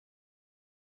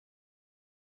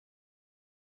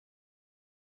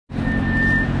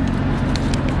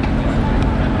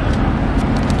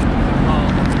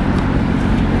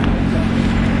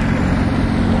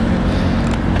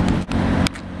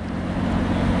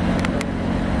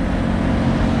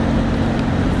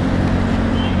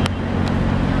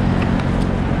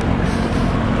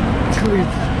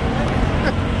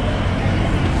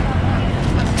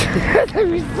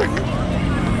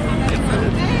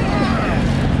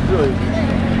really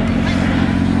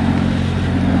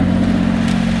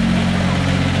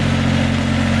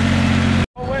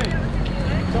oh wait.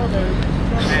 It's all there.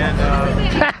 And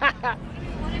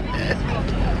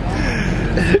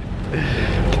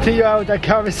continue on with that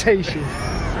conversation.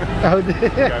 Oh, he's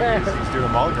doing a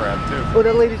mall grab too. Oh,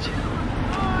 that lady.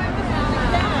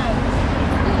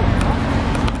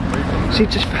 She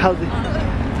just felt it.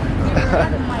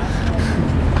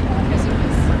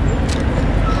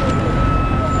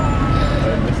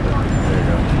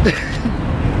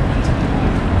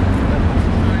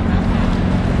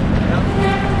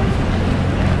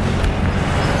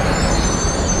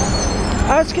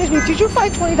 Excuse me, did you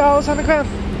find $20 on the ground?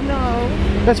 No.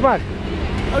 That's mine.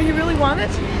 Oh, you really want it?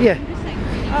 Yeah.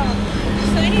 Oh.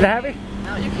 Can I have it?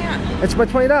 No, you can't. It's my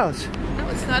 $20. No,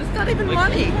 it's not. It's not even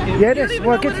money. Yeah, it you is. don't even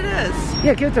Well, know what it is.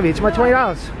 Yeah, give it to me. It's my $20.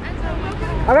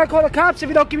 I'm gonna call the cops if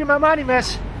you don't give me my money,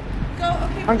 miss. Go,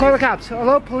 okay. I'm calling the cops.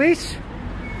 Hello, police?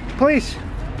 Police.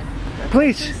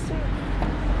 Police.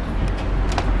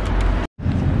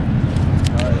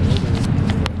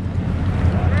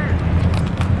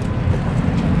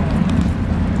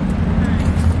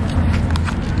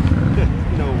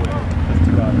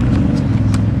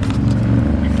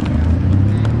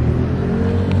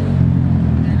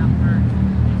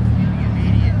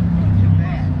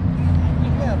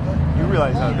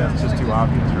 Realize how that's just too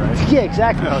obvious, right? Yeah,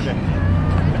 exactly. Okay.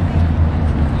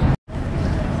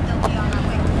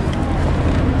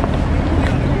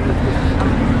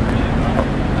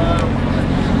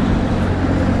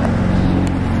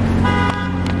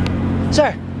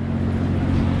 Sir.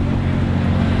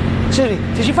 Excuse me,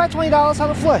 did you find $20 on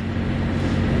the floor?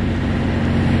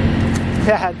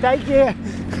 Yeah, thank you.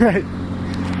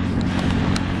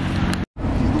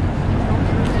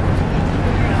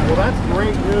 Well, that's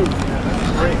great news.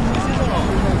 Great.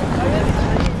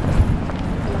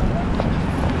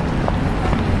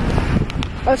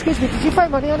 Oh, excuse me, did you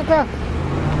find money on the ground?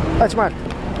 That's mine.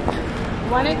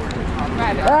 Want it?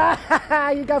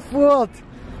 Ah, you got fooled.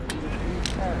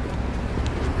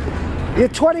 You're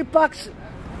 $20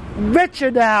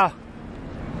 richer now.